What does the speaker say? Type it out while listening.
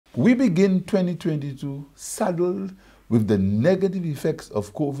We begin 2022 saddled with the negative effects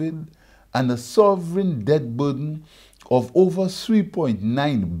of COVID and a sovereign debt burden of over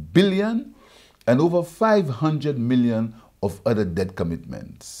 3.9 billion and over 500 million of other debt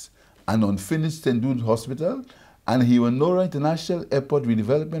commitments, an unfinished St. Jude Hospital and Hiwanora International Airport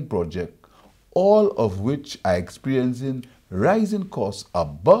redevelopment project, all of which are experiencing rising costs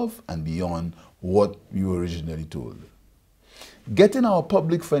above and beyond what we were originally told. Getting our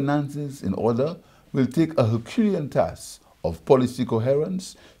public finances in order will take a Herculean task of policy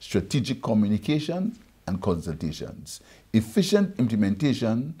coherence, strategic communication and consultations, efficient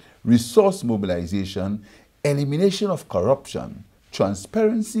implementation, resource mobilization, elimination of corruption,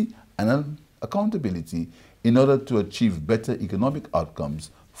 transparency and accountability in order to achieve better economic outcomes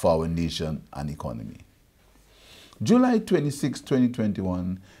for our nation and economy. July 26,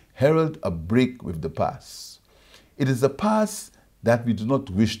 2021 heralded a break with the past. It is a past that we do not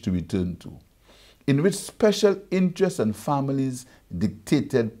wish to return to, in which special interests and families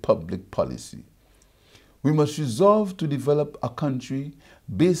dictated public policy. We must resolve to develop a country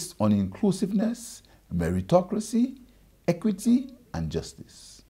based on inclusiveness, meritocracy, equity, and justice.